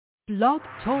Blog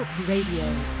Talk Radio.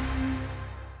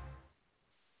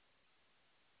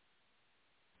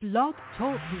 Blog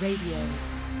Talk Radio.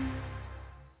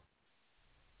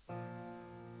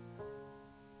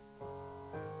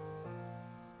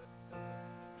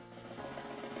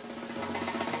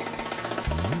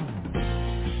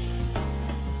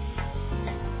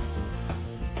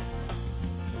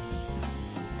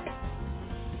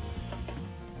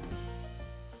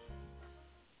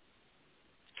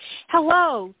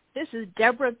 Hello, this is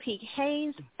Deborah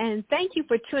Peek-Haynes, and thank you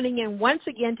for tuning in once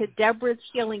again to Debra'S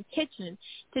Healing Kitchen.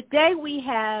 Today we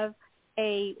have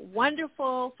a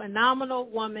wonderful, phenomenal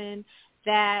woman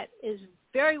that is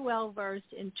very well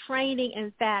versed in training.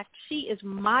 In fact, she is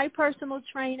my personal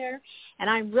trainer, and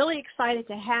I'm really excited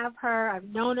to have her. I've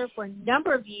known her for a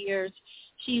number of years.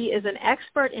 She is an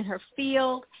expert in her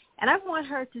field, and I want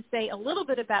her to say a little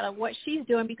bit about what she's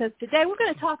doing, because today we're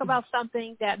going to talk about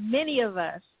something that many of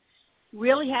us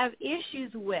really have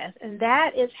issues with, and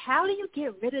that is, how do you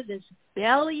get rid of this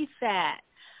belly fat?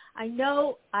 I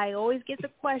know I always get the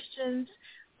questions,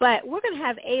 but we're going to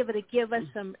have Ava to give us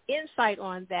some insight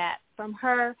on that from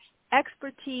her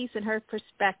expertise and her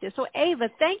perspective. So Ava,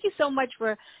 thank you so much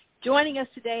for joining us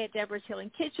today at Debra'S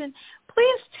Healing Kitchen.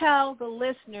 Please tell the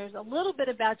listeners a little bit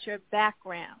about your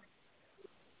background.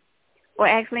 Well,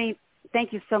 actually,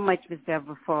 thank you so much, Ms.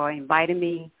 Deborah, for inviting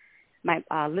me.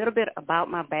 A little bit about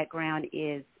my background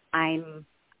is I'm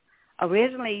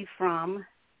originally from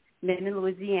Minden,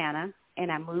 Louisiana,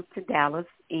 and I moved to Dallas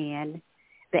in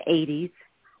the 80s.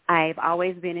 I've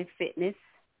always been in fitness,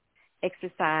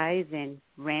 exercise, and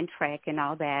ran track and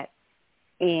all that.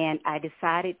 And I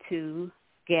decided to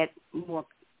get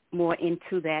more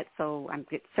into that, so I'm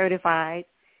certified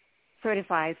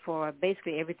for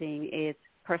basically everything. Is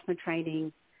personal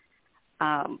training,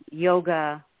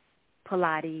 yoga,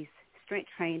 Pilates, strength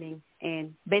training,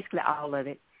 and basically all of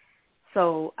it.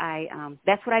 So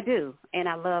that's what I do, and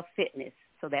I love fitness.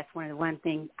 So that's one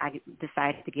thing I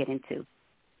decided to get into.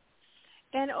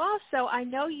 And also, I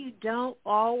know you don't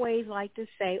always like to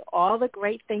say all the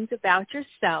great things about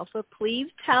yourself, but please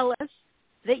tell us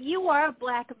that you are a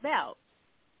black belt.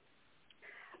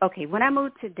 Okay, when I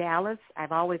moved to Dallas,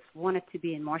 I've always wanted to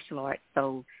be in martial arts,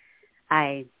 so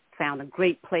I found a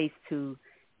great place to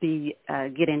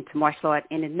get into martial art,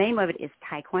 and the name of it is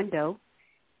Taekwondo,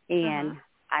 and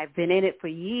I've been in it for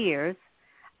years.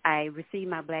 I received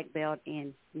my black belt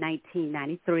in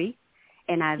 1993,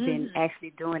 and I've been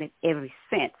actually doing it ever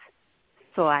since.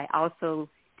 So I also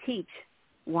teach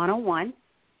one-on-one,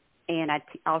 and I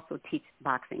also teach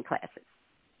boxing classes.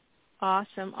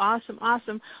 Awesome.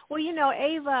 Well,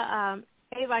 Ava,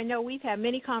 I know we've had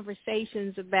many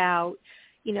conversations about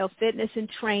fitness and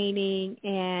training,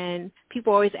 and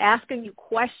people are always asking you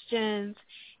questions.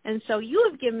 And so you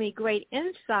have given me great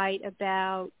insight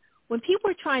about when people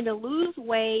are trying to lose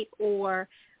weight, or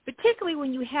particularly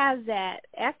when you have that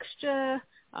extra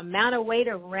amount of weight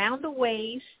around the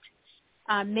waist.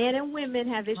 Men and women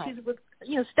have issues with,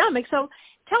 stomach. So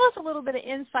tell us a little bit of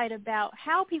insight about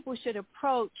how people should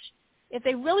approach if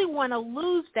they really want to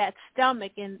lose that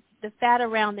stomach and the fat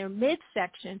around their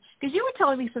midsection, because you were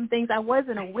telling me some things I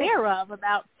wasn't aware of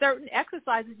about certain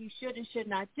exercises you should and should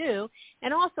not do,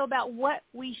 and also about what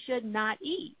we should not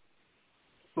eat.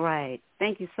 Right.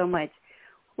 Thank you so much.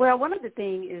 Well, one of the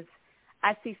things is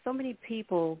I see so many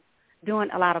people doing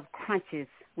a lot of crunches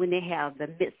when they have the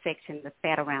midsection, the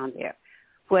fat around there.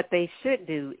 What they should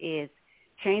do is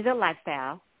change their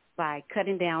lifestyle by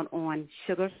cutting down on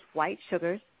sugars, white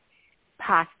sugars,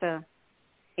 pasta,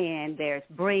 and there's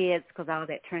breads, because all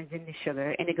that turns into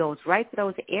sugar, and it goes right to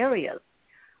those areas.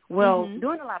 Well,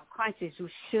 doing a lot of crunches, you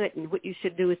shouldn't. What you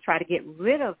should do is try to get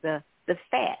rid of the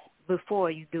fat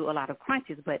before you do a lot of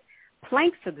crunches. But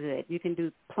planks are good. You can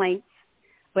do planks,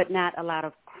 but not a lot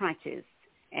of crunches.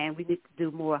 And we need to do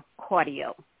more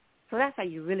cardio. So that's how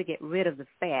you really get rid of the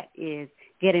fat, is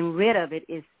getting rid of it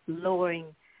is lowering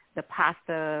the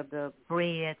pasta, the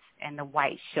breads, and the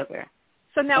white sugar.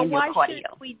 So now,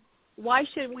 why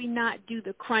should we not do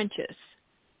the crunches?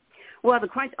 Well, the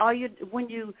crunch, when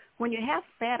you have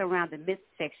fat around the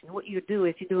midsection, what you do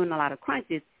if you're doing a lot of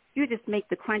crunches, you just make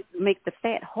the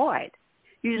fat hard.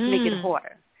 You just make it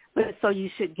harder. But so you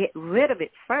should get rid of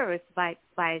it first by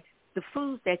the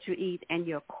foods that you eat and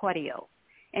your cardio,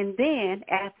 and then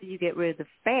after you get rid of the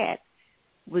fat,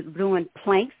 with doing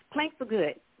planks are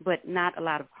good, but not a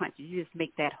lot of crunches. You just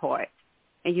make that hard,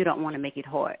 and you don't want to make it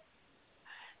hard.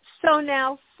 So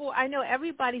now, I know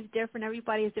everybody's different.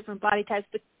 Everybody has different body types,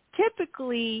 but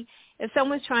typically, if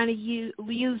someone's trying to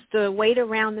use the weight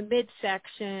around the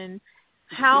midsection,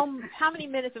 how many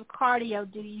minutes of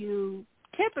cardio do you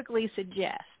typically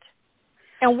suggest?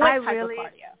 And what type of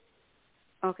cardio?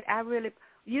 Okay,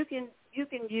 you can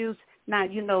use, now,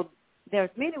 there's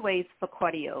many ways for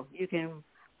cardio. You can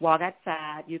walk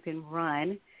outside, you can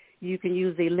run, you can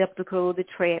use the elliptical, the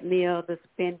treadmill, the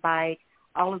spin bike,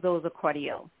 all of those are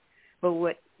cardio. But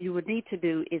what you would need to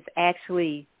do is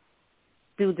actually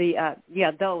do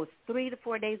those 3 to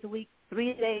 4 days a week,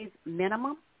 3 days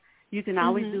minimum. You can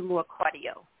always do more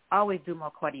cardio. Always do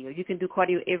more cardio. You can do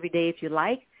cardio every day if you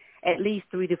like, at least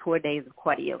 3 to 4 days of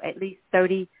cardio, at least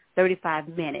 30, 35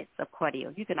 minutes of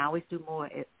cardio. You can always do more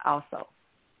also.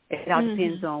 It all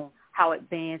depends on how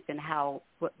advanced and how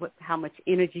much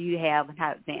energy you have and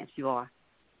how advanced you are.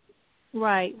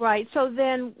 Right. So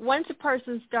then once a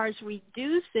person starts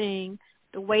reducing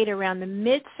the weight around the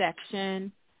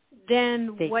midsection,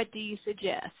 then what do you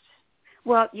suggest?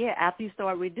 Well, yeah, after you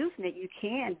start reducing it, you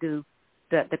can do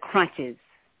the crunches.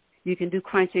 You can do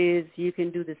crunches. You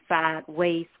can do the side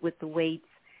waist with the weights,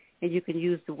 and you can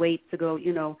use the weights to go,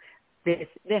 there's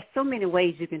so many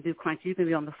ways you can do crunches. You can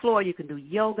be on the floor. You can do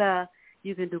yoga.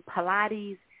 You can do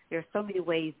Pilates. There's so many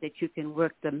ways that you can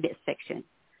work the midsection,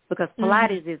 because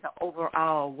Pilates is an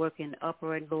overall working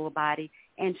upper and lower body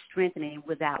and strengthening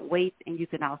without weights, and you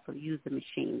can also use the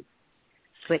machine.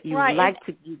 But you I'm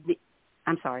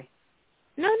sorry.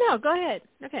 No, go ahead.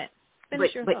 Okay,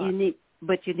 finish your thought. You need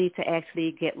to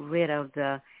actually get rid of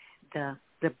the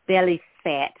belly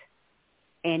fat,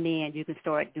 and then you can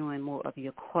start doing more of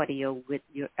your cardio with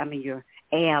your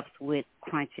abs with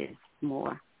crunches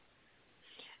more.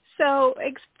 So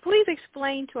please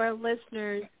explain to our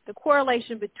listeners the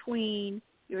correlation between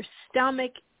your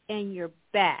stomach and your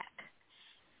back,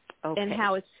 and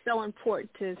how it's so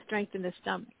important to strengthen the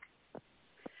stomach.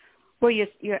 Well,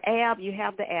 your ab, you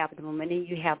have the abdomen, and then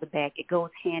you have the back. It goes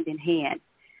hand in hand.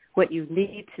 What you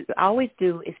need to always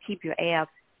do is keep your abs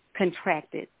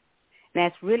contracted.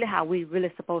 That's really how we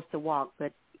really supposed to walk.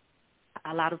 But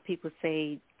a lot of people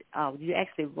say, you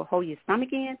actually hold your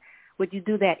stomach in. Would you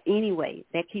do that anyway?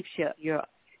 That keeps your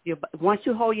once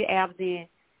you hold your abs in,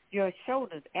 your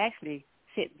shoulders actually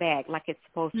sit back like it's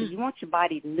supposed to. You want your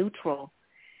body neutral.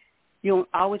 You don't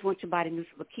always want your body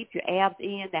neutral, but keep your abs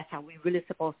in. That's how we really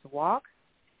supposed to walk.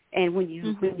 And when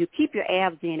you keep your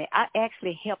abs in, it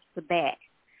actually helps the back,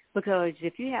 because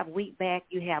if you have weak back,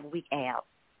 you have weak abs,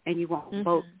 and you want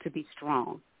both to be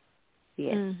strong.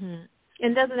 Yes.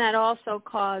 And doesn't that also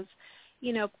cause,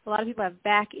 a lot of people have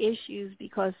back issues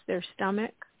because their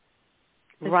stomach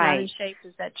is not in shape?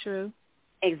 Is that true?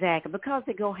 Exactly, because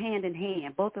they go hand in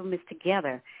hand. Both of them is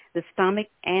together, the stomach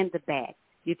and the back.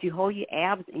 If you hold your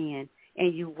abs in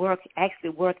and you actually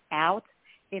work out,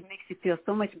 it makes you feel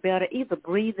so much better, either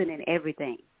breathing and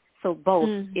everything. So both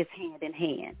is hand in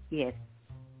hand, yes.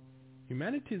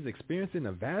 Humanity is experiencing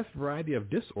a vast variety of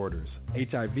disorders: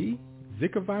 HIV,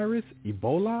 Zika virus,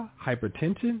 Ebola,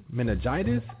 hypertension,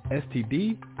 meningitis,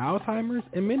 STD, Alzheimer's,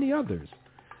 and many others.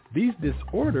 These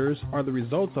disorders are the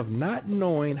results of not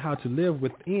knowing how to live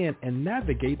within and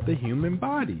navigate the human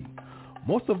body.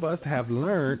 Most of us have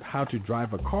learned how to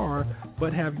drive a car,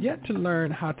 but have yet to learn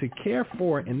how to care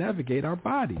for and navigate our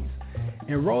bodies.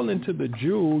 Enroll into the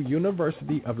Jewel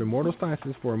University of Immortal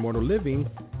Sciences for Immortal Living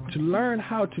to learn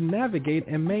how to navigate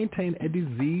and maintain a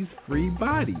disease-free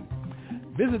body.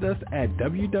 Visit us at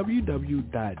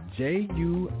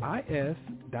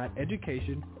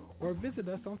www.juis.education or visit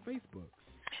us on Facebook.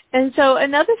 And so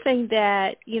another thing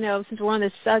that, since we're on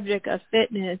the subject of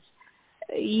fitness,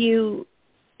 we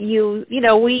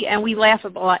laugh a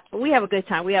lot. We have a good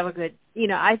time.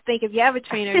 I think if you have a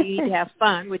trainer, you need to have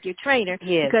fun with your trainer.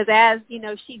 Yes. Because as,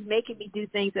 she's making me do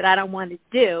things that I don't want to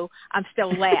do, I'm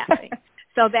still laughing.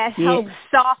 So that helps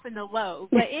soften the load.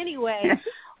 But anyway,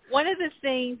 one of the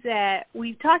things that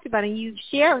we've talked about, and you've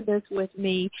shared this with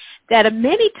me, that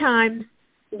many times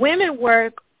women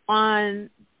work on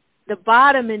the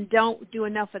bottom and don't do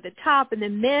enough at the top, and the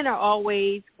men are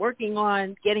always working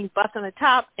on getting buff on the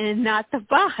top and not the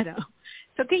bottom.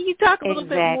 So can you talk a little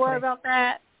bit more about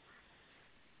that?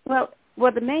 Well,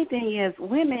 the main thing is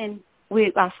women,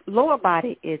 our lower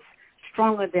body is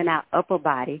stronger than our upper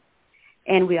body,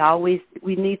 and we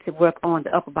need to work on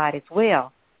the upper body as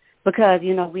well, because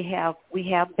we have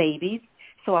babies,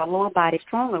 so our lower body is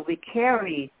stronger. We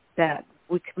carry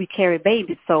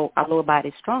babies, so our lower body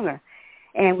is stronger.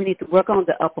 And we need to work on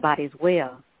the upper body as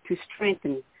well to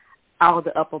strengthen all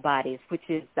the upper bodies, which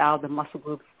is all the muscle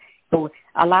groups. So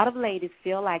a lot of ladies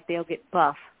feel like they'll get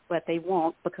buff, but they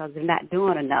won't, because they're not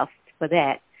doing enough for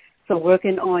that. So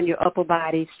working on your upper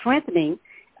body, strengthening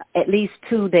at least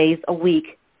 2 days a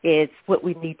week is what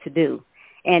we need to do.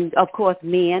 And, of course,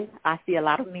 men, I see a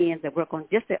lot of men that work on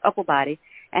just their upper body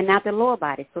and not their lower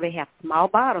body. So they have small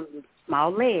bottoms,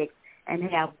 small legs, and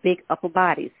have big upper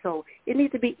bodies. So it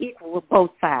needs to be equal with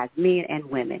both sides, men and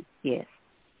women, yes.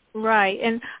 Right.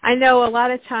 And I know a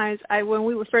lot of times when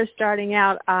we were first starting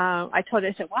out, I told her,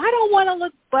 I said, well, I don't want to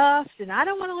look buffed and I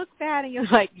don't want to look fat. And you're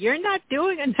like, you're not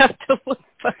doing enough to look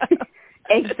buff.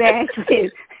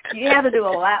 Exactly. You have to do a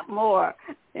lot more.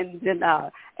 And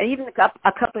even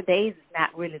a couple of days is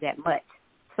not really that much.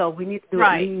 So we need to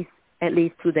do at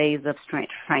least 2 days of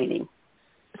strength training.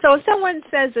 So if someone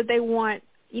says that they want,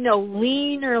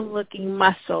 leaner looking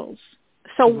muscles,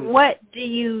 so what do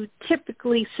you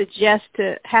typically suggest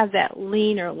to have that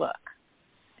leaner look?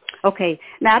 Okay.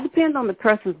 Now, it depends on the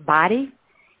person's body.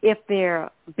 If they're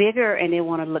bigger and they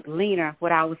want to look leaner,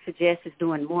 what I would suggest is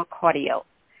doing more cardio.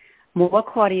 More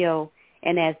cardio,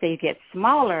 and as they get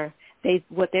smaller,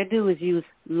 what they do is use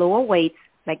lower weights,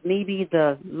 like maybe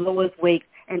the lowest weight,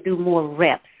 and do more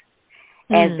reps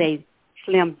as they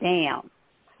slim down.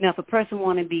 Now, if a person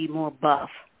want to be more buff,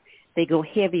 they go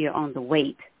heavier on the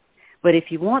weight. But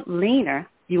if you want leaner,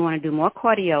 you want to do more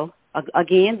cardio.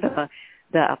 Again,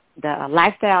 the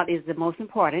lifestyle is the most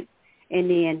important, and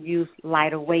then use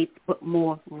lighter weights, but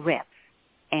more reps,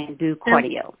 and do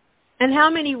cardio. And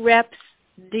how many reps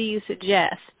do you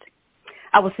suggest?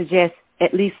 I would suggest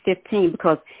at least 15,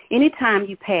 because anytime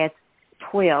you pass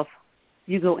 12,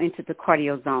 you go into the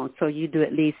cardio zone. So you do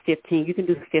at least 15. You can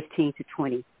do 15 to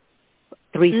 20.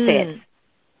 3 sets.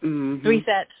 Mm-hmm. 3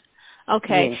 sets.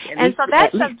 Okay. Yes, and so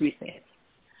that's at least 3 sets.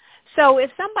 So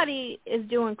if somebody is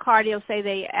doing cardio, say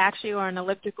they actually are an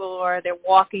elliptical or they're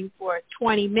walking for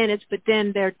 20 minutes, but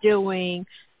then they're doing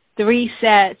 3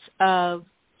 sets of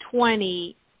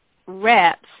 20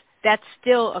 reps, that's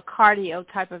still a cardio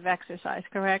type of exercise,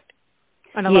 correct?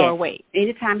 On a lower weight.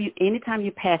 Anytime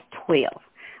you pass 12.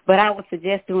 But I would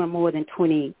suggest doing more than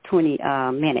 20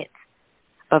 minutes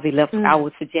of elliptical. I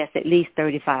would suggest at least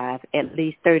 30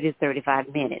 to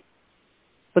 35 minutes.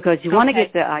 Because you want to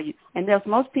get and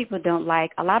most people don't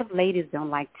like, a lot of ladies don't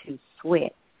like to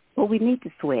sweat. But we need to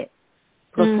sweat.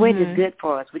 Because sweat is good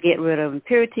for us. We get rid of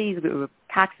impurities, we get rid of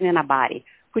toxins in our body,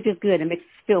 which is good. It makes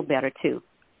us feel better, too.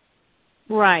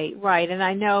 Right. And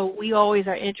I know we always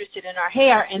are interested in our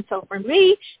hair. And so for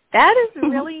me, that is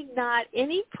really not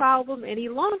any problem any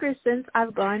longer since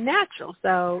I've gone natural.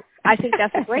 So I think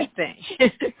that's a great thing.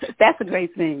 That's a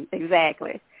great thing.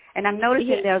 Exactly. And I'm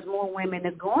noticing there's more women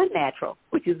that are going natural,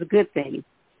 which is a good thing.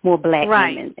 More black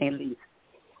women, at least.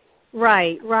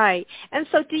 Right. And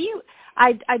so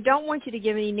I don't want you to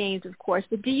give any names, of course,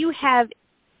 but give us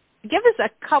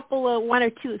a couple of 1 or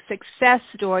 2 success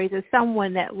stories of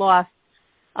someone that lost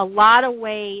a lot of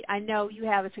weight. I know you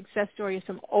have a success story of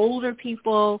some older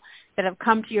people that have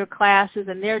come to your classes,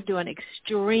 and they're doing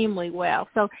extremely well.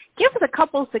 So give us a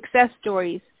couple of success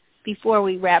stories before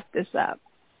we wrap this up.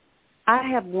 I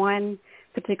have one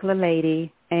particular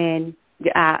lady, and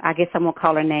I guess I'm going to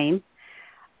call her name.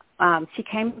 She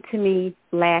came to me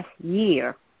last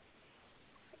year.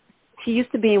 She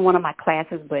used to be in one of my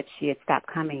classes, but she had stopped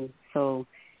coming. So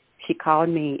she called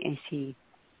me, and she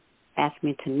asked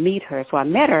me to meet her. So I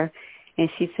met her, and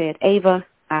she said, Ava,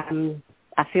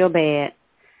 I feel bad.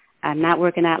 I'm not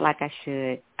working out like I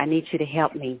should. I need you to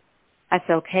help me. I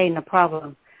said, okay, no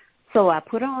problem. So I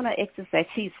put her on an exercise.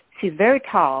 She's very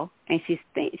tall, and she's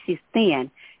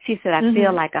thin. She said, I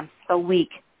feel like I'm so weak.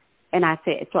 And I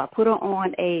said, so I put her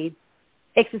on a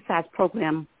exercise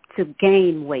program to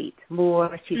gain weight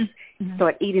more. She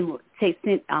started eating,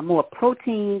 taking more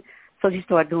protein. So she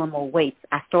started doing more weights.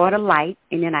 I started light,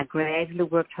 and then I gradually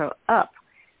worked her up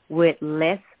with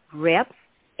less reps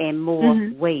and more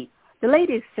weight. The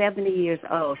lady is 70 years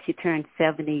old. She turned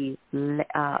 70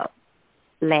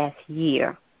 last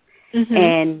year.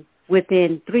 And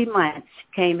within 3 months,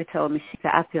 she came and told me, she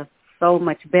said, I feel so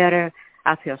much better.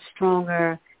 I feel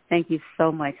stronger. Thank you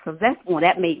so much. So that's one.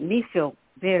 That made me feel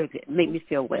very good. Made me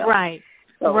feel well. Right.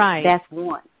 So that's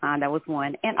one. That was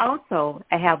one. And also,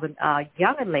 I have a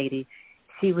younger lady.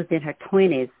 She was in her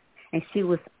 20s, and she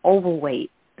was overweight.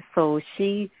 So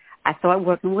I started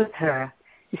working with her.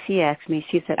 And she asked me,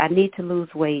 she said, I need to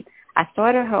lose weight. I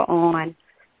started her on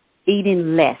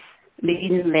eating less,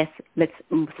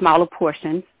 smaller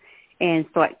portions, and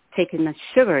start taking the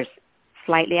sugars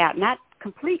slightly out, not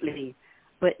completely,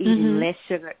 but eating less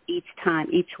sugar each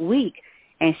week.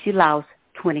 And she lost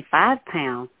 25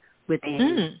 pounds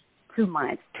within 2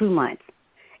 months.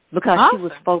 Because awesome. She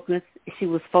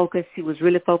was focused. She was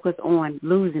really focused on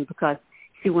losing because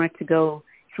she wanted to go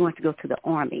to the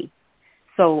Army.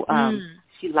 So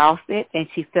she lost it, and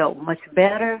she felt much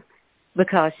better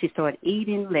because she started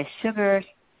eating less sugars.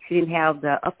 She didn't have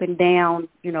the up and down,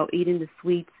 eating the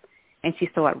sweets, and she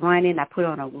started running. I put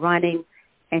her on a running,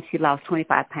 and she lost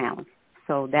 25 pounds.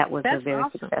 So that was That's a very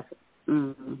awesome. successful.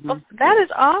 Mm-hmm. Well, that is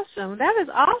awesome. That is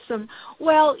awesome.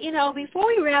 Well, before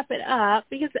we wrap it up,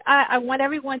 because I want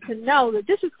everyone to know that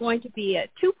this is going to be a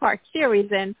 2-part series,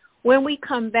 and when we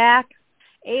come back,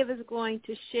 Ava is going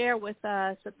to share with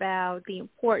us about the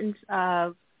importance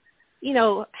of,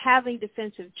 having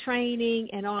defensive training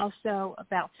and also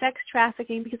about sex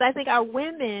trafficking, because I think our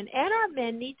women and our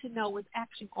men need to know what's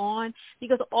actually on,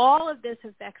 because all of this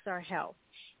affects our health.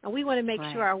 And we want to make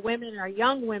sure our women and our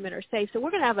young women are safe. So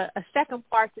we're going to have a second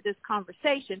part to this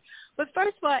conversation. But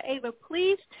first of all, Ava,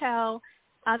 please tell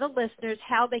the listeners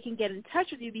how they can get in touch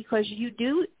with you, because you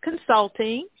do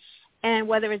consulting, and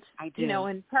whether it's,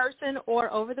 in person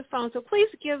or over the phone. So please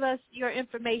give us your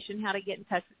information, how to get in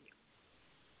touch with you.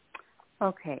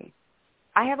 Okay.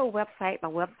 I have a website. My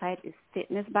website is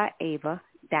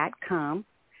fitnessbyava.com.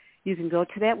 You can go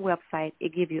to that website.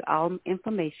 It gives you all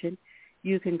information.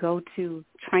 You can go to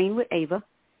Train with Ava,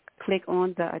 click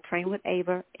on the Train with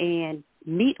Ava and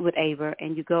Meet with Ava,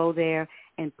 and you go there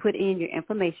and put in your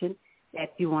information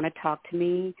that you want to talk to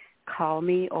me, call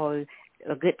me, or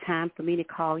a good time for me to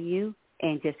call you,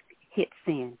 and just hit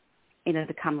send. And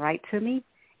it'll come right to me.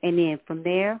 And then from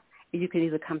there, you can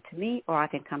either come to me or I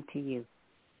can come to you.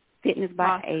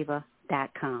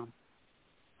 fitnessbyava.com.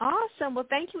 Awesome. Well,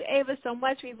 thank you, Ava, so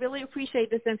much. We really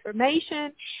appreciate this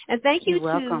information. And thank you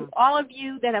to all of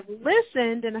you that have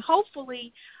listened. And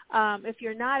hopefully, if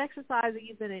you're not exercising,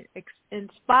 you've been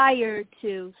inspired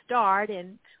to start,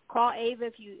 and call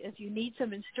Ava if you need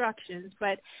some instructions.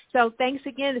 So thanks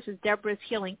again. This is Debra'S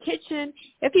Healing Kitchen.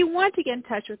 If you want to get in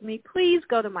touch with me, please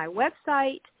go to my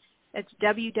website. It's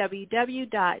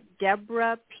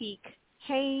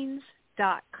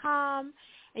www.debra'speekhaynes.com.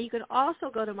 And you can also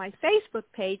go to my Facebook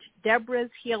page,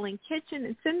 Debra'S Healing Kitchen,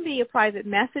 and send me a private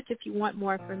message if you want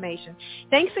more information.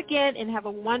 Thanks again, and have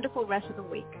a wonderful rest of the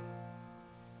week.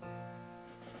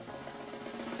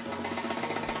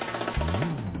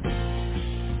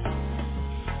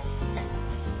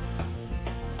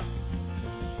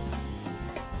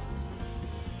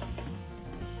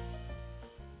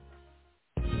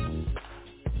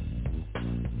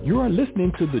 You are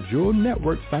listening to the Jewel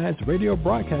Network Science Radio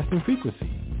Broadcasting Frequency.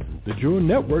 The Jewel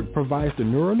Network provides the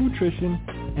neural nutrition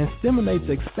and stimulates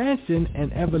expansion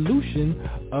and evolution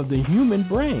of the human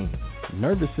brain,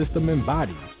 nervous system, and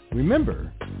body.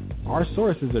 Remember, our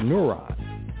source is a neuron.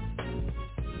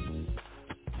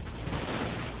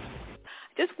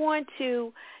 Just want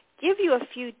to give you a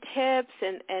few tips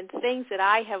and things that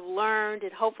I have learned,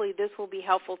 and hopefully this will be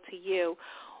helpful to you.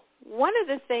 One of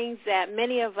the things that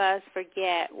many of us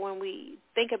forget when we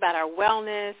think about our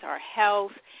wellness, our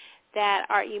health, that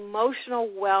our emotional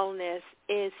wellness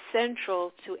is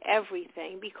central to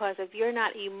everything, because if you're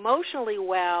not emotionally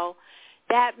well,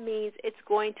 that means it's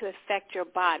going to affect your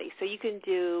body. So you can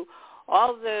do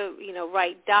all the,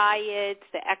 right diets,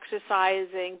 the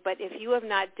exercising, but if you have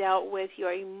not dealt with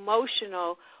your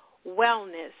emotional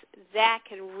wellness, that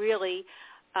can really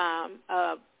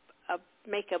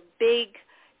make a big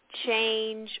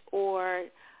change or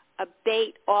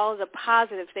abate all the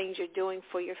positive things you're doing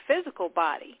for your physical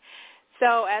body.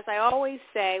 So as I always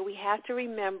say, we have to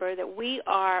remember that we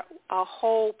are a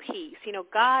whole piece.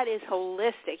 God is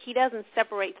holistic. He doesn't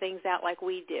separate things out like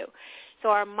we do. So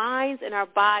our minds and our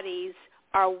bodies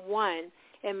are one,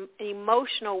 and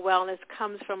emotional wellness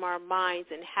comes from our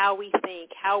minds and how we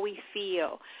think, how we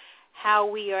feel, how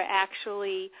we are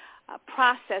actually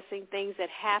processing things that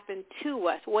happen to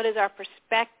us. What is our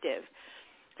perspective?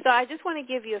 So I just want to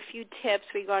give you a few tips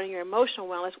regarding your emotional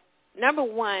wellness. Number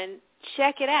one,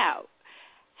 check it out.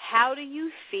 How do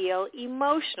you feel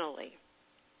emotionally?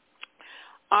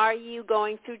 Are you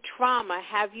going through trauma?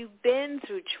 Have you been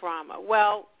through trauma?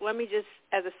 Well, let me just,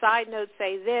 as a side note,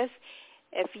 say this.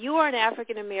 If you are an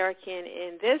African American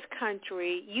in this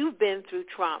country, you've been through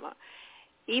trauma.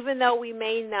 Even though we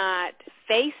may not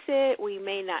face it, we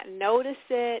may not notice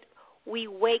it, we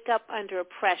wake up under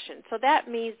oppression. So that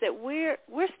means that we're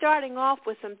starting off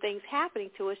with some things happening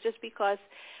to us just because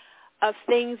of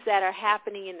things that are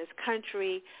happening in this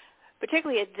country,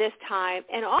 particularly at this time,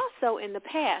 and also in the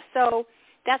past. So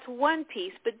that's one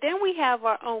piece. But then we have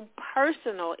our own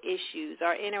personal issues,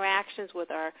 our interactions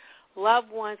with our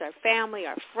loved ones, our family,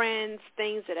 our friends,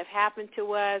 things that have happened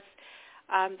to us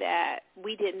that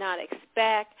we did not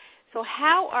expect. So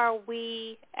how are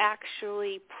we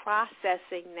actually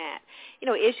processing that?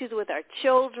 Issues with our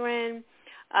children.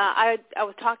 I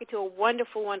was talking to a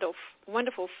wonderful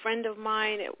friend of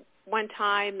mine at one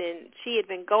time, and she had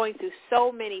been going through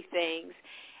so many things.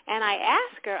 And I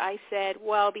asked her, I said,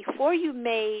 well, before you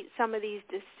made some of these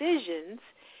decisions,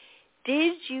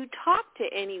 did you talk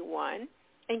to anyone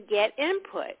and get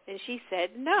input? And she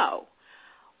said no.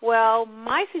 Well,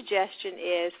 my suggestion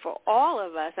is for all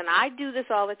of us, and I do this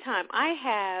all the time, I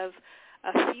have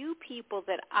a few people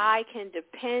that I can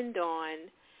depend on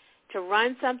to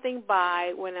run something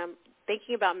by when I'm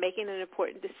thinking about making an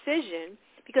important decision,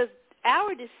 because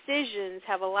our decisions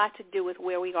have a lot to do with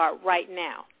where we are right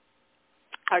now.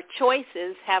 Our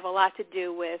choices have a lot to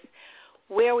do with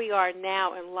where we are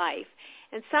now in life.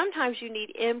 And sometimes you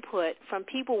need input from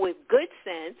people with good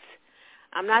sense.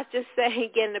 I'm not just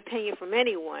saying get an opinion from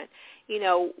anyone. You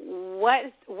know,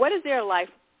 what is their life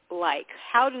like?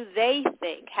 How do they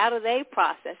think? How do they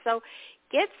process? So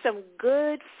get some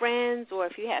good friends, or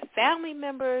if you have family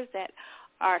members that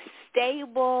are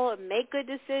stable and make good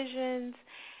decisions,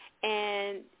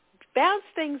 and bounce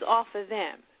things off of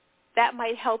them. That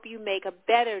might help you make a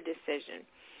better decision.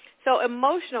 So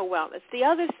emotional wellness. The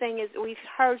other thing is we've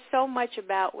heard so much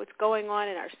about what's going on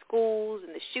in our schools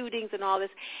and the shootings and all this.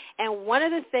 And one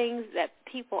of the things that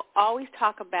people always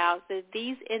talk about is that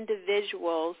these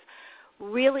individuals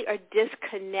really are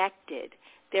disconnected.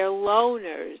 They're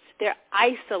loners. They're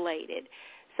isolated.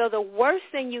 So the worst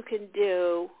thing you can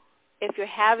do if you're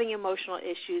having emotional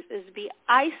issues is be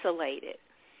isolated.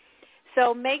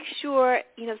 So make sure,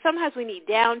 you know, sometimes we need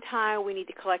downtime, we need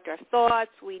to collect our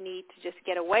thoughts, we need to just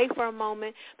get away for a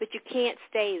moment, but you can't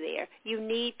stay there. You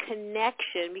need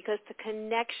connection, because the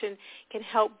connection can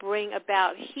help bring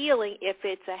about healing if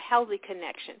it's a healthy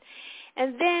connection.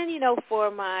 And then, you know, for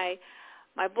my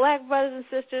black brothers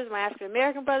and sisters, my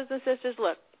African-American brothers and sisters,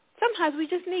 look, sometimes we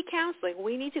just need counseling.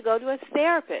 We need to go to a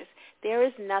therapist. There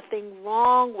is nothing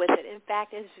wrong with it. In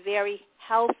fact, it's very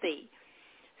healthy.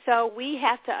 So we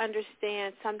have to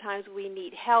understand sometimes we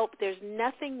need help. There's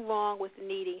nothing wrong with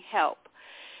needing help.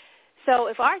 So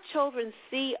if our children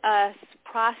see us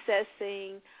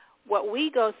processing what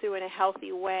we go through in a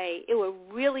healthy way, it will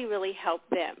really, really help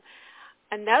them.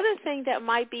 Another thing that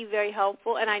might be very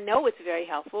helpful, and I know it's very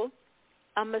helpful,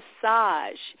 a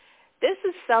massage. This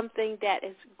is something that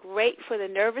is great for the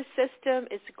nervous system.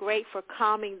 It's great for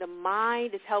calming the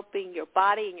mind. It's helping your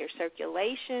body and your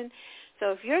circulation.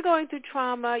 So if you're going through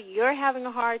trauma, you're having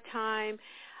a hard time,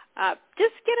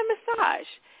 just get a massage.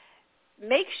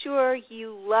 Make sure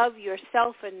you love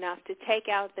yourself enough to take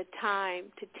out the time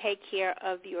to take care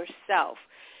of yourself.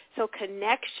 So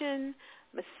connection,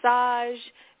 massage,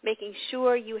 making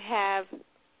sure you have,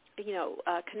 you know,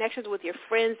 connections with your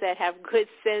friends that have good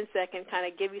sense that can kind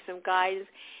of give you some guidance.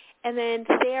 And then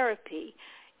therapy,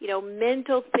 you know,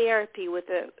 mental therapy with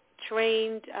a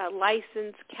trained,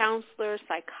 licensed counselor,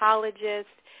 psychologist,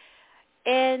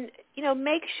 and, you know,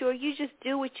 make sure you just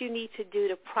do what you need to do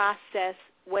to process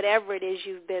whatever it is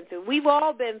you've been through. We've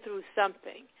all been through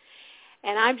something,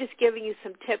 and I'm just giving you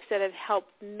some tips that have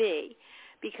helped me,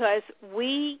 because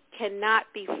we cannot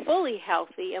be fully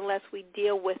healthy unless we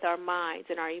deal with our minds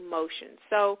and our emotions.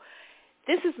 So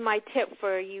this is my tip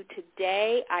for you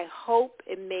today. I hope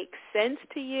it makes sense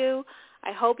to you.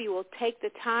 I hope you will take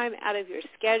the time out of your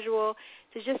schedule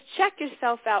to just check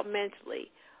yourself out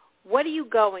mentally. What are you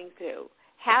going through?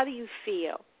 How do you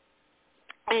feel?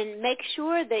 And make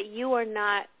sure that you are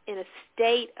not in a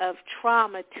state of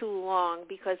trauma too long,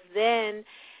 because then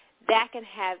that can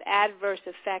have adverse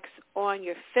effects on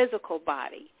your physical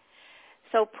body.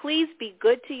 So please be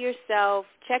good to yourself.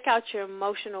 Check out your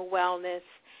emotional wellness.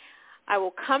 I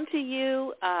will come to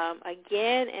you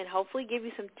again and hopefully give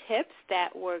you some tips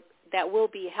that will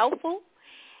be helpful.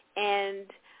 And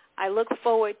I look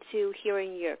forward to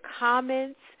hearing your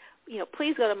comments. You know,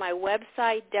 please go to my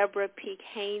website,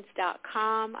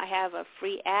 Debra'sPeek-Haynes.com. I have a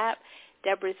free app,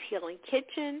 Debra'S Healing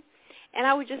Kitchen. And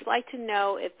I would just like to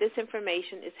know if this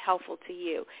information is helpful to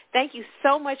you. Thank you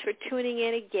so much for tuning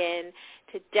in again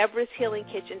to Debra'S Healing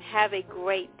Kitchen. Have a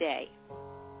great day.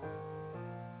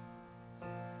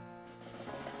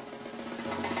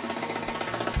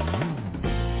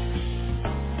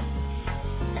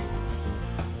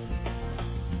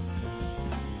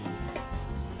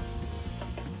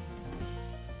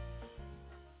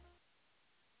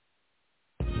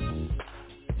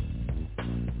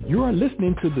 You are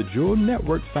listening to the Jewel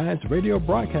Network Science Radio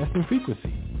Broadcasting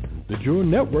Frequency. The Jewel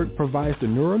Network provides the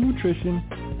neural nutrition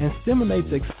and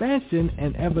stimulates expansion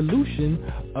and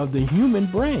evolution of the human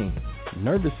brain,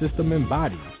 nervous system, and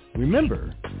body.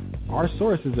 Remember, our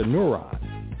source is a neuron.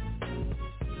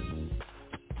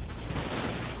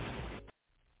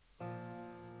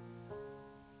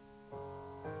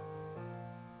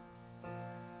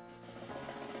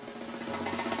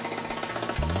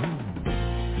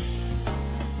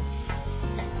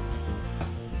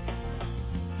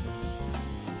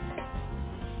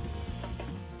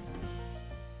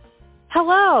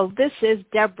 Hello, this is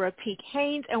Deborah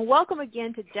Peek-Haynes, and welcome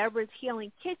again to Debra'S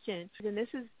Healing Kitchen. And this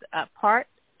is part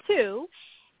 2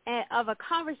 of a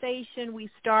conversation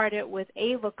we started with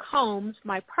Ava Combs,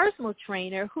 my personal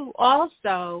trainer, who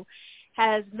also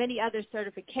has many other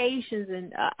certifications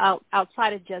and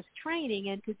outside of just training.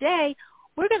 And today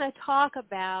we're going to talk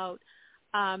about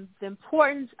the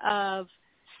importance of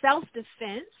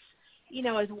self-defense. You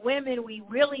know, as women, we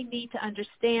really need to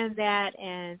understand that,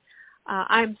 and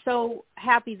I'm so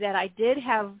happy that I did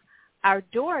have our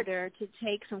daughter to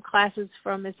take some classes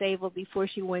from Miss Ava before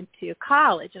she went to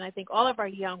college, and I think all of our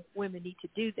young women need to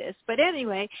do this. But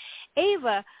anyway,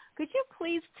 Ava, could you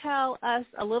please tell us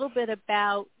a little bit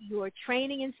about your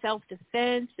training in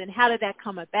self-defense and how did that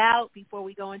come about before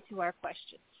we go into our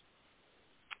questions?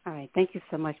 All right. Thank you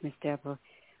so much, Miss Deborah.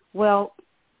 Well,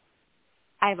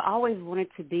 I've always wanted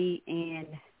to be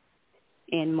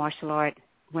in martial art.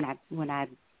 When I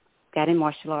got in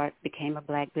martial art, became a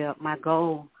black belt, my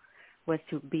goal was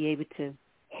to be able to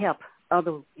help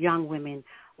other young women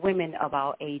of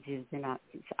all ages and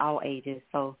all ages.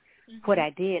 So what I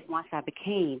did once I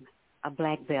became a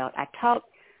black belt, I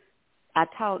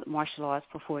taught martial arts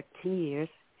for 14 years.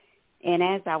 And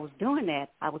as I was doing that,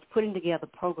 I was putting together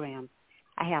programs.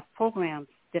 I have programs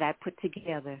that I put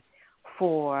together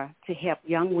to help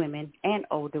young women and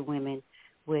older women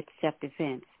with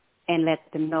self-defense and let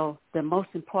them know the most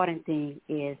important thing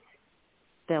is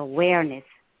the awareness.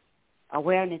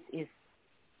 Awareness is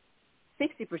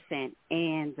 60%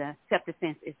 and the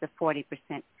self-defense is the 40%.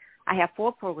 I have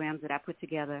 4 programs that I put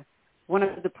together. One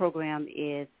of the programs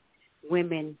is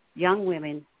young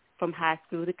women from high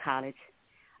school to college.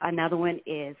 Another one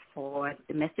is for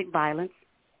domestic violence.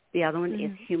 The other one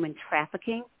is human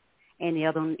trafficking. And the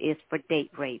other one is for date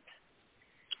rape.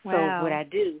 Wow. So what I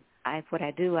do, I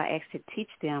actually teach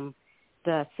them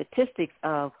the statistics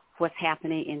of what's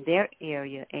happening in their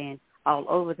area and all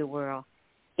over the world,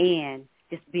 and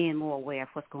just being more aware of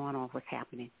what's going on, what's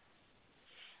happening.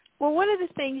 Well, one of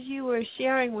the things you were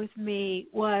sharing with me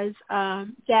was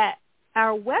that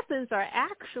our weapons are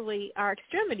actually our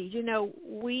extremities. You know,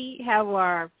 we have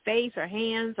our face, our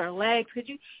hands, our legs. Could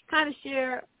you kind of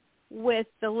share with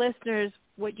the listeners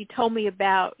what you told me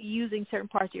about using certain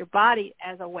parts of your body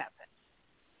as a weapon?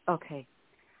 Okay.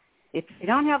 If you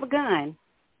don't have a gun,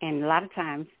 and a lot of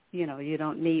times, you know, you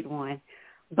don't need one,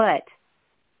 but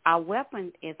our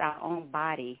weapon is our own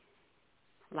body,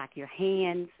 like your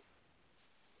hands,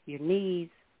 your knees,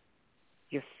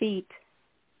 your feet,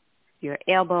 your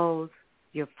elbows,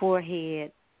 your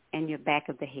forehead, and your back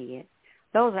of the head.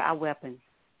 Those are our weapons.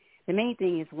 The main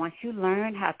thing is once you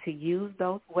learn how to use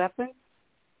those weapons,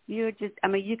 you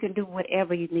can do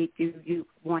whatever you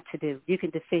want to do. You can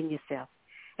defend yourself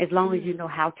as long as you know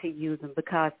how to use them,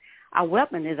 because our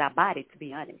weapon is our body, to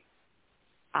be honest.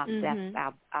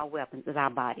 That's our weapons is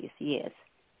our bodies, yes.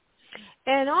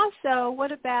 And also,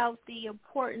 what about the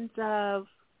importance of,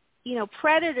 you know,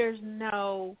 predators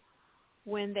know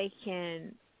when they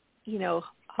can, you know,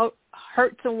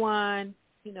 hurt someone,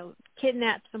 you know,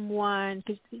 kidnap someone?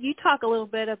 Because you talk a little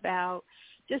bit about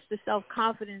just the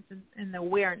self-confidence and the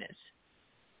awareness.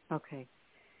 Okay.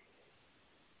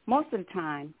 Most of the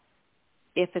time,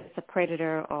 if it's a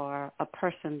predator or a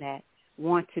person that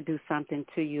wants to do something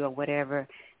to you or whatever,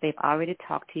 they've already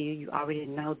talked to you. You already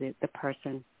know the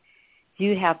person.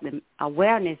 You have the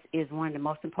awareness is one of the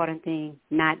most important things,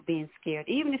 not being scared.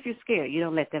 Even if you're scared, you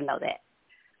don't let them know that.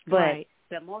 But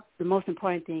the most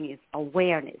important thing is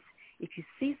awareness. If you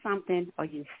see something or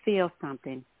you feel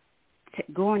something,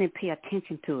 go in and pay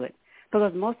attention to it,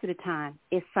 because most of the time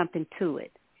it's something to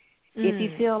it. If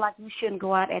you feel like you shouldn't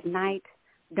go out at night,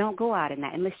 don't go out at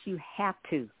night unless you have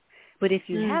to. But if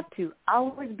you have to,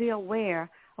 always be aware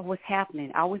of what's happening.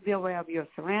 Always be aware of your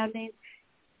surroundings.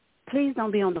 Please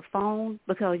don't be on the phone,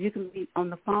 because you can be on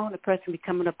the phone, the person will be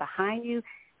coming up behind you.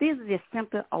 These are just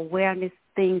simple awareness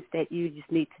things that you just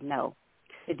need to know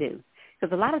to do.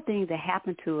 Because a lot of things that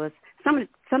happen to us, some of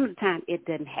the time it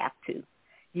doesn't have to.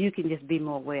 You can just be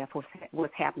more aware of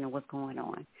what's happening, what's going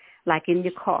on. Like in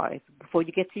your car, before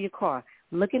you get to your car,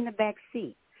 look in the back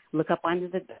seat. Look up under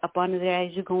there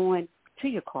as you're going to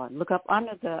your car. Look up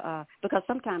under because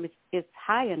sometimes it's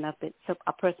high enough that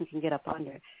a person can get up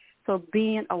under. So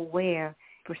being aware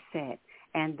percent,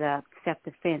 and the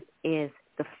self-defense is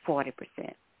the 40%.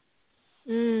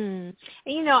 And,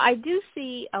 you know, I do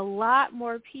see a lot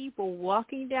more people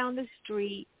walking down the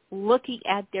street looking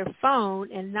at their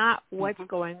phone and not what's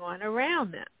going on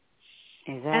around them.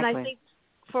 Exactly. And I think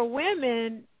for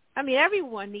women, I mean,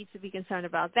 everyone needs to be concerned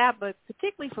about that, but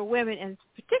particularly for women, and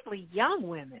particularly young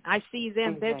women, I see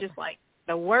them, they're just like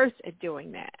the worst at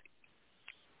doing that.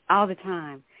 All the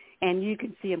time. and you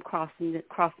can see them crossing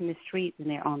the street, and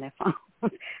they're on their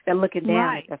phones. They're looking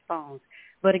down at their phones.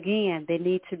 But again, they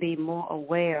need to be more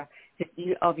aware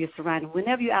of your surroundings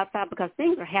whenever you're outside, because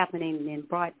things are happening in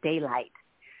broad daylight.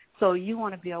 So you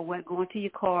want to be aware, going to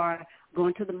your car,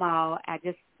 going to the mall. I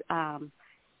just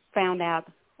found out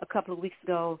a couple of weeks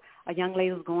ago, a young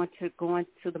lady was going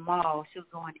to the mall. She was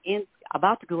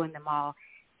about to go in the mall,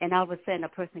 and all of a sudden a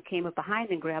person came up behind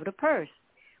and grabbed her purse.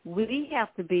 We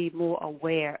have to be more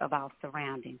aware of our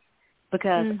surroundings,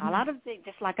 because a lot of things,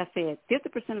 just like I said,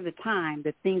 50% of the time,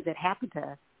 the things that happen to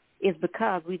us is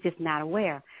because we're just not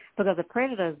aware. Because the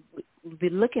predators will be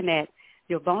looking at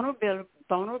your vulnerability.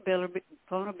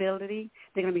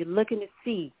 They're going to be looking to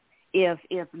see if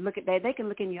they can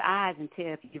look in your eyes and tell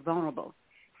if you're vulnerable.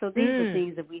 So these are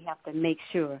things that we have to make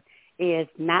sure is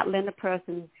not letting the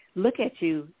person look at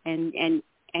you and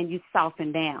you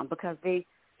soften down, because they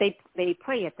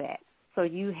prey at that. So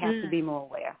you have to be more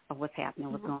aware of what's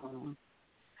happening, what's going on.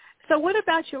 So what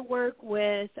about your work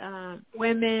with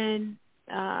women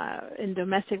in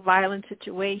domestic violence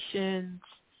situations?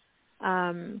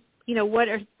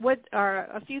 What are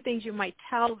a few things you might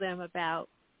tell them about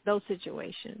those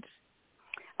situations?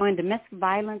 In domestic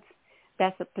violence,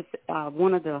 that's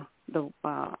one of the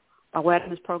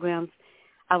awareness programs.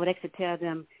 I would actually tell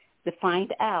them to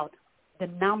find out the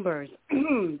numbers,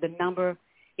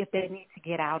 if they need to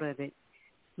get out of it.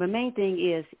 The main thing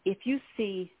is if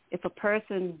a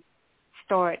person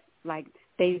start, like,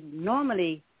 they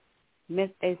normally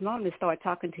start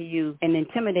talking to you and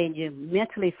intimidating you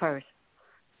mentally first.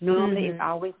 Normally it's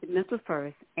always the mental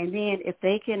first, and then if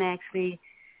they can actually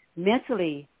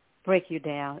mentally break you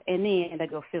down, and then they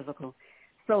go physical.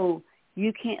 So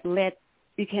you can't let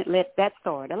that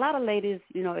start. A lot of ladies,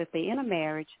 if they're in a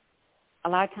marriage, a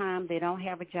lot of times they don't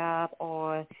have a job,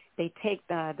 or they take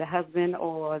the husband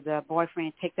or the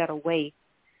boyfriend take that away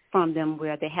from them,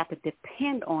 where they have to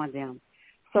depend on them.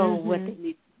 So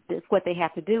what they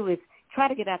have to do is try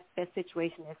to get out of that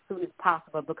situation as soon as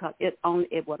possible, because it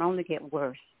would only get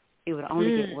worse. It would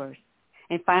only get worse.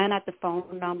 And find out the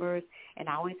phone numbers, and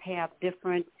always have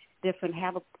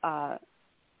have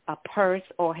a purse,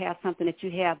 or have something that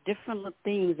you have different little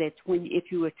things that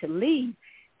if you were to leave,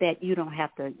 that you don't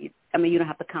have to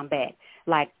come back,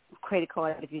 like credit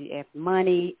card, if you have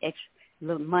money, extra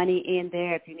little money in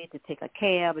there, if you need to take a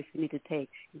cab, if you need to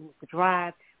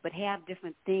drive, but have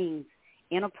different things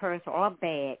in a purse or a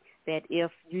bag that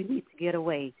if you need to get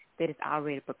away, that it's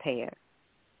already prepared.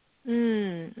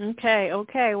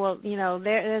 Okay. Well,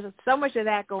 there's so much of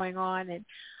that going on, and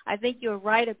I think you're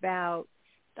right about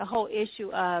the whole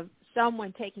issue of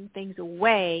someone taking things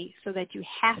away so that you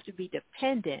have to be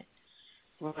dependent.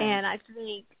 Right. And I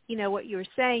think, what you were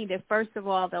saying, that first of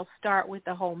all, they'll start with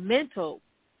the whole mental,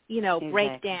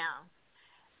 breakdown.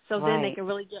 So then they can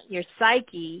really get in your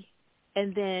psyche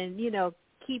and then,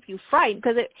 keep you frightened.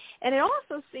 And it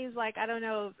also seems like, I don't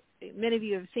know if many of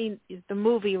you have seen the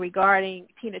movie regarding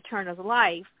Tina Turner's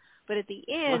life, but at the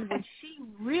end, when she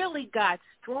really got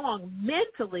strong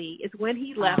mentally is when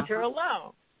he left her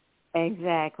alone.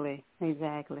 Exactly.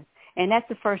 And that's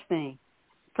the first thing.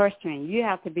 You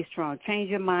have to be strong. Change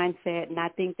your mindset, and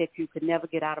not think that you could never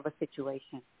get out of a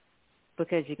situation,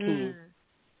 because you can.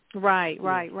 Right.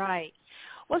 Well,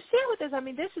 share with us,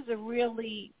 this is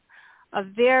a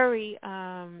very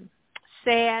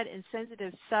sad and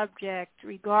sensitive subject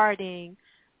regarding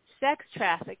sex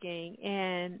trafficking,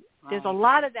 and there's a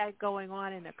lot of that going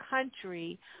on in the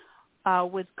country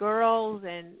with girls,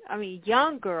 and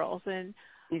young girls, and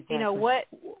what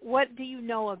do you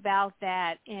know about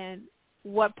that, and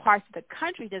what parts of the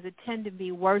country does it tend to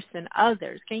be worse than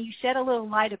others? Can you shed a little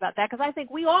light about that? Because I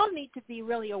think we all need to be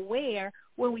really aware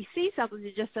when we see something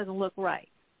that just doesn't look right.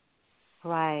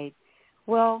 Right.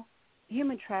 Well,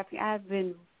 human trafficking, I've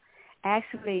been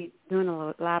actually doing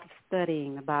a lot of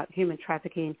studying about human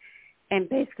trafficking, and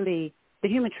basically the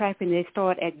human trafficking, they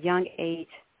start at young age,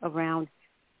 around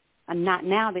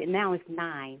now it's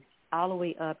 9 all the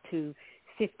way up to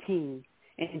 15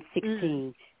 and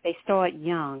 16. They start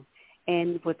young,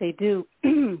 and what they do,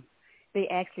 they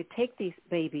actually take these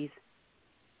babies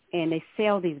and they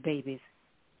sell these babies,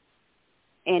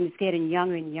 and it's getting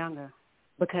younger and younger,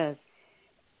 because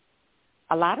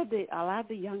a lot of the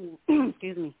young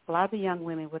a lot of the young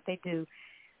women, what they do,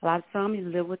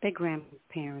 some live with their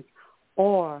grandparents,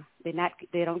 or they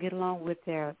don't get along with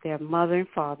their mother and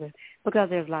father, because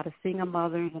there's a lot of single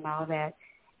mothers and all that,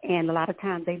 and a lot of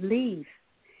times they leave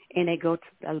and they go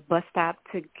to a bus stop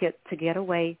to get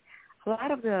away. A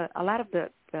lot of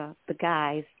the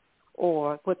guys,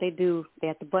 or what they do,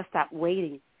 they're at the bus stop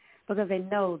waiting, because they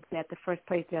know that the first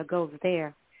place they'll go is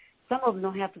there. Some of them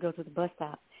don't have to go to the bus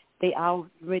stop. they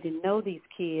already know these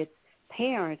kids'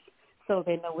 parents, so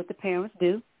they know what the parents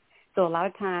do. So a lot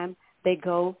of times they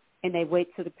go and they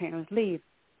wait till the parents leave.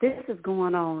 This is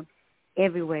going on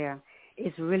everywhere.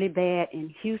 It's really bad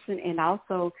in Houston and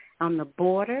also on the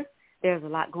border. There's a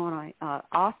lot going on.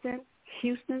 Austin,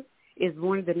 Houston is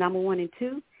one of the number 1 and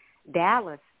 2.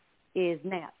 Dallas is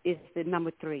the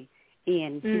number 3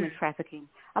 in human trafficking.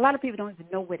 A lot of people don't even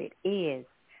know what it is.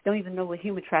 Don't even know what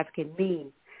human trafficking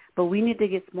means. But we need to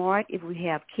get smart. If we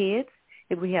have kids,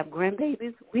 if we have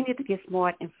grandbabies, we need to get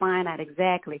smart and find out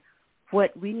exactly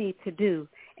what we need to do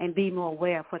and be more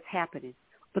aware of what's happening,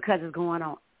 because it's going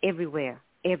on everywhere,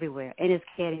 and it's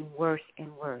getting worse and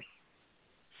worse.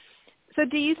 So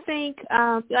do you think,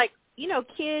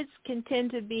 kids can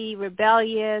tend to be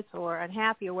rebellious or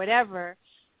unhappy or whatever,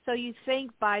 so you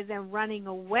think by them running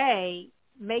away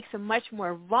makes them much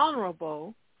more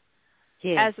vulnerable,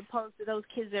 yes, as opposed to those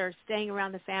kids that are staying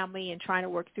around the family and trying to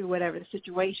work through whatever the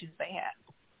situations they have?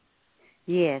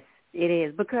 Yes, it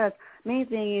is, because main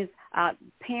thing is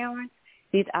parents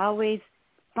need to always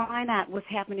find out what's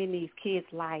happening in these kids'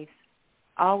 lives,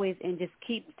 always, and just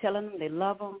keep telling them they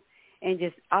love them, and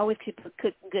just always keep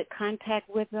good contact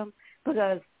with them,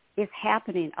 because it's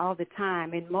happening all the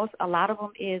time. And a lot of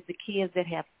them is the kids that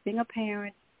have single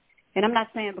parents. And I'm not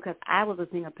saying because I was a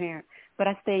single parent, but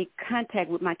I stayed in contact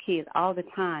with my kids all the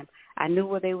time. I knew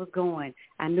where they was going.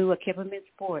 I knew I kept them in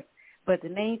sports. But the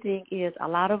main thing is a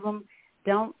lot of them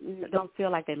don't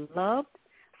feel like they're loved,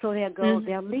 so they'll go,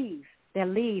 they'll leave,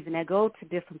 and they'll go to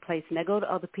different places, and they'll go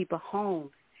to other people's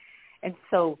homes. And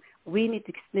so we need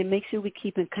to make sure we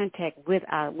keep in contact with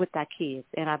our kids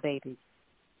and our babies.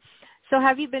 So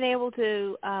have you been able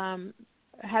to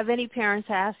have any parents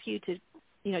ask you to,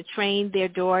 train their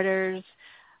daughters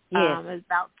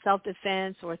about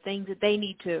self-defense or things that they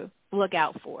need to look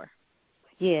out for?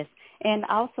 Yes, and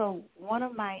also one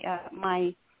of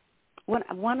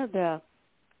one of the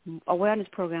awareness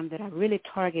programs that I really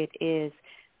target is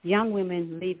young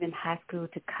women leaving high school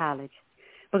to college,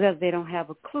 because they don't have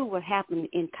a clue what happened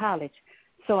in college.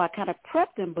 So I kind of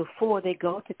prep them before they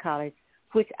go to college,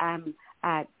 which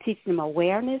I teach them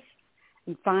awareness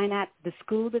and find out the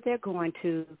school that they're going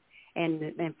to,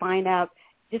 and find out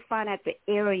the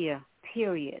area,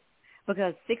 period,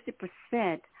 because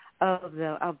 60% of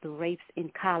the rapes in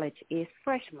college is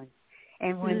freshmen.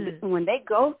 And when they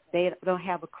go, they don't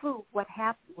have a clue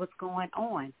what's going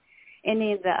on. And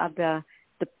then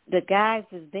the guys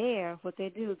is there, what they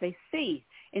do, they see.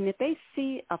 And if they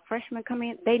see a freshman come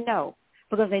in, they know,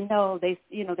 because they know they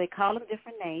call them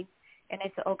different names, and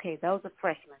they say, okay, those are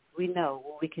freshmen. We know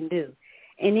what we can do.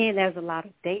 And then there's a lot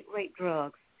of date rape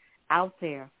drugs out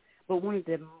there. But one of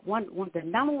the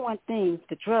number one things,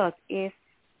 the drugs, is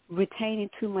retaining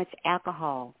too much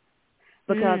alcohol.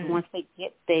 Because once they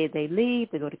leave,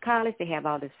 they go to college, they have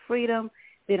all this freedom.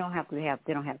 They don't have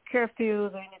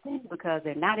curfews or anything because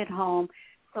they're not at home.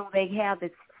 So they have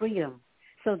this freedom.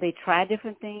 So they try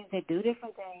different things, they do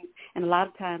different things, and a lot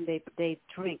of times they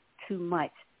drink too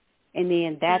much. And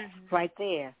then that's right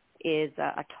there is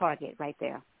a target right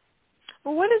there.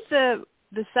 Well, what is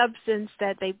the substance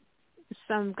that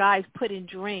some guys put in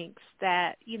drinks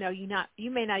that you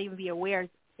may not even be aware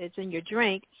it's in your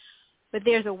drink, but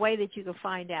there's a way that you can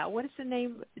find out? What is the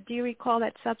name? Do you recall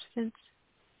that substance?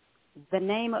 The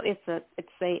name of it's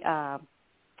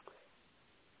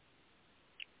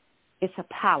a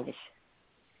polish.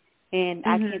 And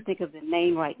I can't think of the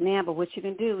name right now, but what you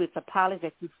can do is a polish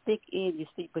that you stick in,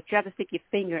 but you have to stick your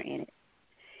finger in it.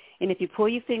 And if you pull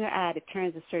your finger out, it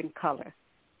turns a certain color.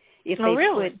 If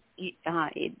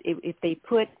they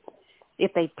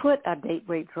put a date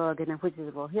rape drug in it, which is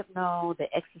the Rohypnol, the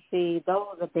ecstasy,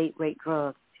 those are date rape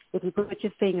drugs. If you put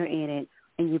your finger in it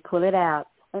and you pull it out,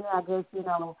 and I guess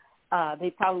they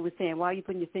probably were saying, why are you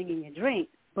putting your finger in your drink?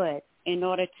 But in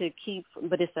order to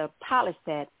but it's a polish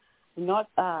that North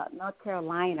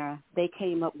Carolina, they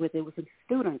came up with. It was in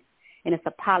students, and it's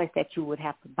a polish that you would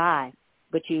have to buy.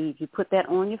 But you put that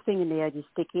on your fingernail, you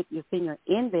stick your finger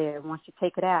in there, and once you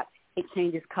take it out, it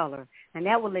changes color. And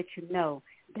that will let you know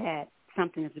that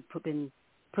something has been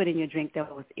put in your drink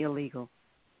that was illegal.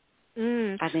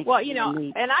 I think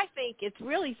and I think it's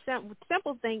really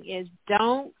simple thing is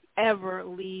don't ever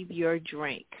leave your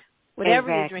drink.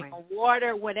 Whatever you drink,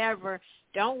 water, whatever,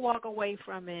 don't walk away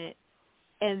from it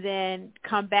and then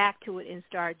come back to it and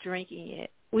start drinking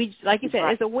it. Like you said,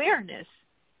 it's awareness.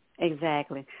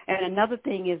 Exactly. And another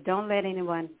thing is don't let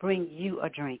anyone bring you a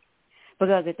drink.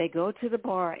 Because if they go to the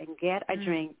bar and get a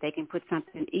drink, they can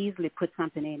easily put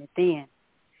something in it then.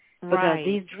 Because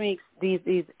these drinks,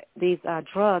 these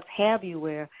drugs have you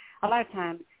where a lot of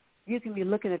times you can be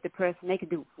looking at the person. They can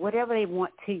do whatever they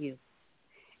want to you.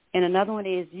 And another one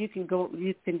is you can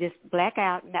just black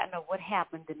out and not know what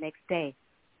happened the next day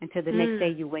until the next day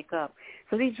you wake up.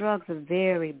 So these drugs are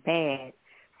very bad.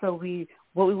 So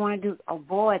what we want to do is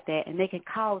avoid that, and they can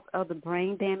cause other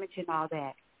brain damage and all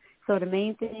that. So the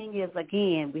main thing is,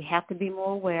 again, we have to be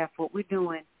more aware of what we're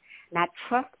doing, not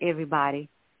trust everybody,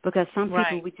 because some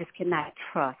people we just cannot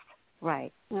trust.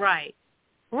 Right.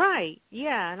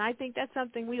 Yeah, and I think that's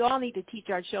something we all need to teach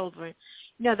our children.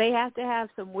 They have to have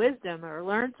some wisdom or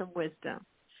learn some wisdom.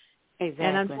 Exactly.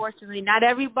 And unfortunately, not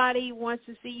everybody wants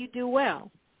to see you do well.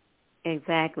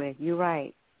 Exactly. You're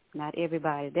right. Not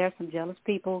everybody. There are some jealous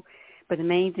people, but the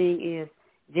main thing is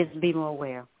just be more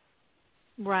aware.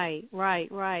 Right.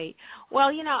 Well,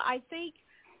 I think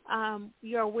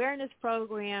your awareness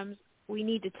programs, we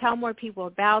need to tell more people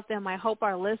about them. I hope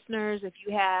our listeners, if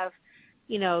you have,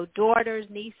 daughters,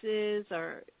 nieces,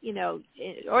 or,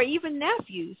 or even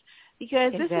nephews,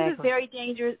 because this is a very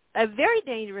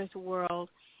dangerous world.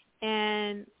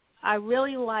 And I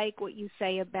really like what you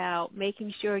say about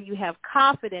making sure you have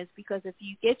confidence, because if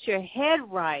you get your head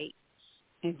right,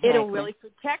 it'll really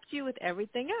protect you with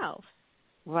everything else.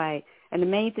 Right. And the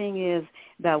main thing is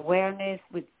the awareness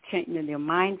with changing your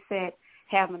mindset,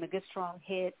 having a good, strong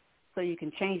head, so you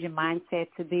can change your mindset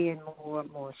to being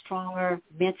more stronger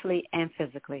mentally and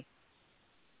physically.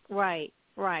 Right.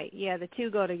 Yeah, the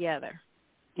two go together.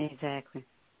 Exactly.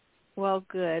 Well,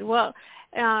 good. Well,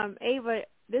 Ava,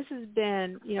 this has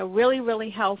been, really, really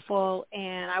helpful,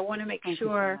 and I want to make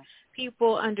sure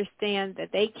people understand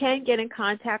that they can get in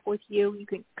contact with you. You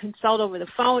can consult over the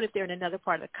phone if they're in another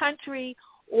part of the country,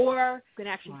 or you can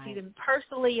actually see them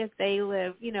personally if they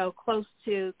live, close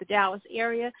to the Dallas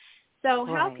area. So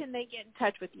how can they get in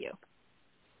touch with you?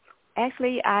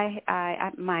 Actually,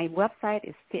 my website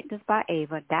is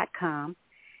fitnessbyava.com,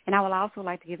 and I would also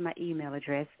like to give my email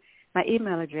address. My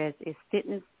email address is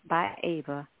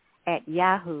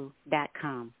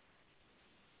fitnessbyava@yahoo.com.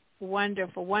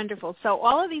 Wonderful. So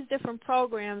all of these different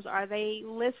programs, are they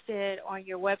listed on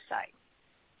your website?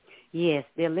 Yes,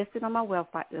 they're listed on my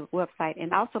website,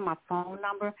 and also my phone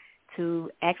number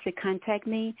to actually contact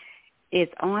me is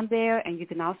on there, and you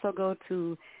can also go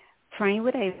to Train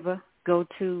with Ava, go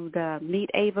to the Meet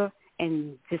Ava,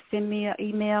 and just send me an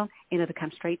email, and it'll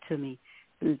come straight to me.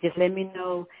 Just let me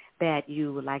know that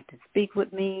you would like to speak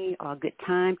with me, or a good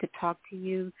time to talk to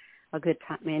you, a good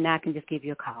time, and I can just give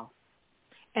you a call.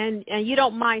 And you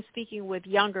don't mind speaking with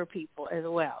younger people as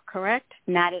well, correct?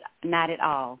 Not at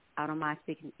all. I don't mind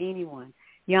speaking to anyone,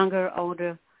 younger,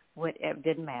 older, whatever,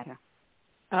 didn't matter.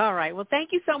 All right. Well,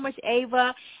 thank you so much,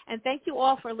 Ava, and thank you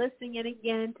all for listening in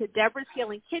again to Debra'S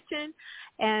Healing Kitchen.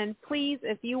 And please,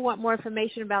 if you want more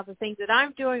information about the things that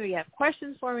I'm doing, or you have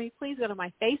questions for me, please go to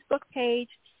my Facebook page,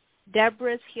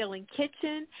 Debra'S Healing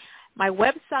Kitchen. My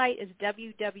website is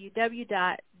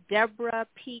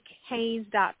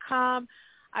www.debra'speekhaynes.com.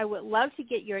 I would love to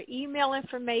get your email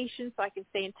information so I can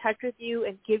stay in touch with you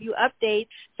and give you updates.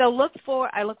 So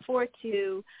I look forward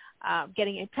to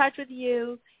getting in touch with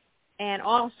you, and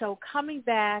also coming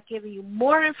back, giving you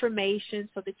more information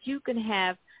so that you can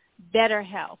have better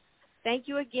health. Thank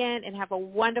you again, and have a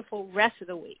wonderful rest of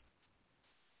the week.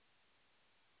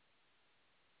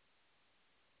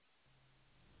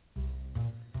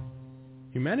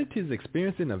 Humanity is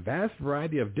experiencing a vast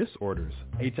variety of disorders: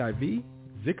 HIV,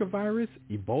 Zika virus,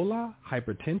 Ebola,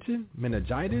 hypertension,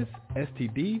 meningitis,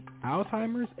 STD,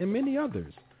 Alzheimer's, and many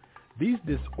others. These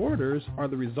disorders are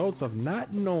the results of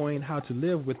not knowing how to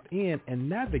live within and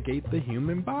navigate the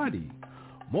human body.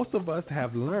 Most of us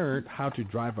have learned how to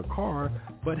drive a car,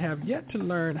 but have yet to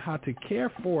learn how to care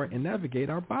for and navigate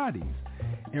our bodies.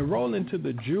 Enroll into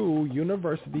the Jewel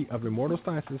University of Immortal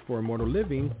Sciences for Immortal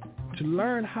Living to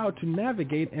learn how to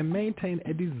navigate and maintain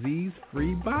a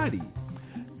disease-free body.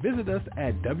 Visit us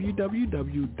at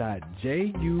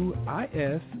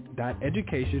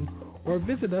www.juis.education or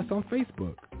visit us on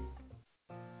Facebook.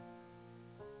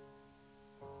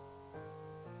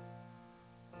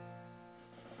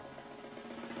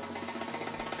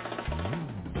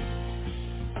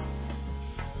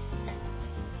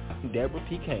 Deborah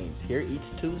Peek-Haynes here each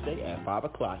Tuesday at 5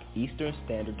 o'clock Eastern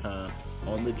Standard Time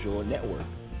on the Joy Network,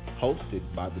 hosted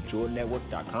by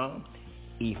thejornetwork.com,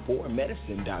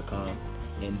 e4medicine.com,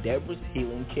 and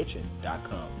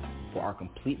Debra'sHealingKitchen.com for our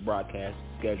complete broadcast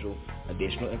schedule,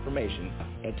 additional information,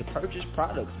 and to purchase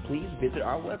products, please visit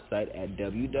our website at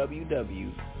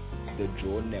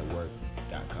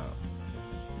www.thejornetwork.com.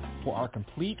 For our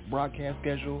complete broadcast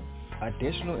schedule,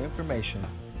 additional information,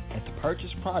 and to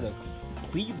purchase products,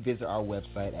 please visit our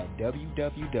website at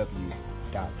www.thejornetwork.com.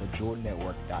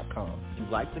 www.thejewelnetwork.com. If you'd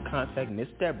like to contact Miss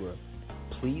Deborah,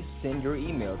 please send your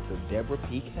email to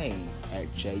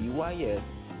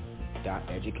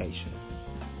debra'Peek-Haynes@juis.education.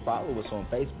 Follow us on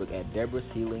Facebook at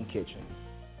Debra'S Healing Kitchen.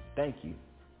 Thank you.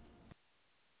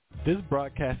 This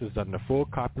broadcast is under full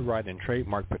copyright and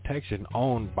trademark protection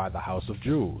owned by the House of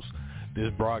Jewels.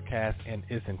 This broadcast in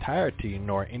its entirety,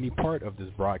 nor any part of this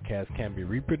broadcast can be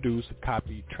reproduced,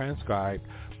 copied, transcribed,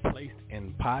 placed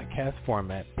in podcast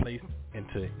format, placed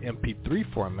into MP3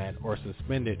 format, or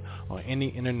suspended on any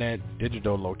internet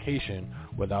digital location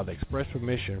without express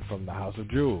permission from the House of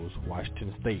Jewels,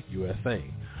 Washington State, USA.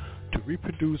 To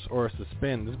reproduce or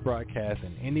suspend this broadcast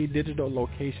in any digital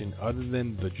location other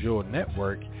than the Jewel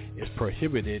Network is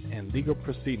prohibited, and legal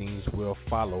proceedings will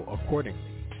follow accordingly.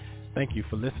 Thank you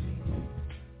for listening.